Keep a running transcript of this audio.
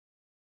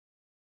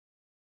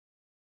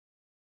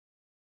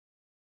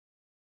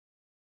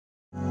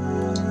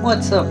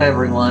What's up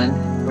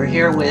everyone? We're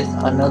here with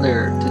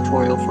another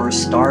tutorial for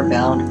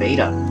Starbound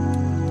Beta.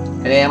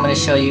 Today I'm going to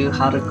show you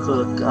how to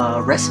cook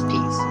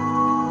recipes.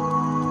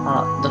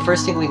 The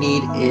first thing we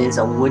need is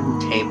a wooden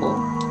table.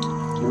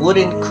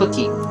 Wooden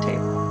cooking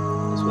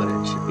table is what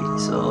it should be.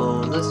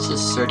 So let's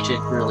just search it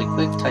really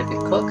quick, type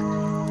in cook,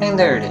 and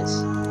there it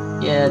is.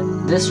 Yeah,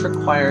 this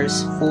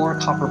requires 4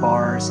 copper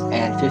bars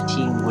and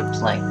 15 wood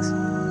planks.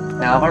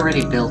 Now I've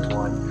already built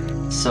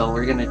one, so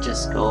we're going to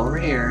just go over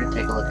here and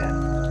take a look at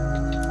it.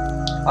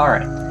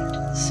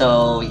 Alright,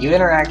 so you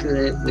interact with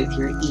it with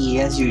your E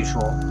as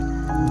usual.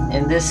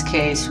 In this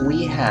case,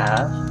 we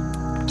have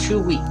 2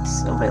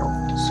 wheats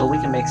available, so we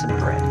can make some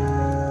bread.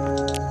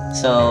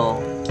 So,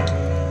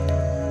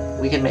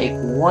 we can make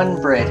 1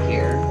 bread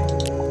here,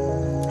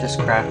 just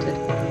craft it,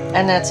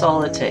 and that's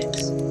all it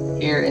takes.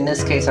 Here, in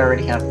this case, I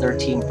already have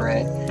 13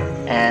 bread,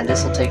 and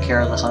this will take care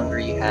of the hunger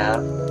you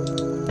have.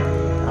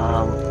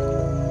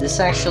 This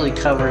actually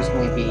covers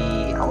maybe,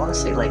 I want to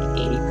say like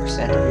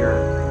 80% of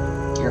your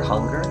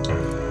hunger,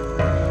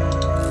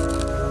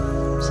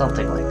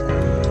 something like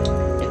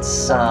that.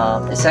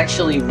 It's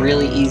actually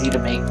really easy to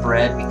make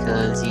bread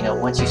because, you know,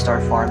 once you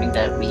start farming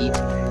that wheat,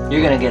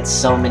 you're gonna get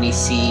so many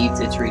seeds,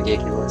 it's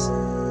ridiculous,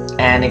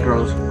 and it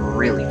grows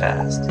really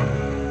fast.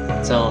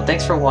 So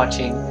thanks for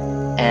watching,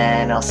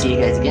 and I'll see you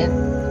guys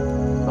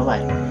again. Bye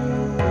bye.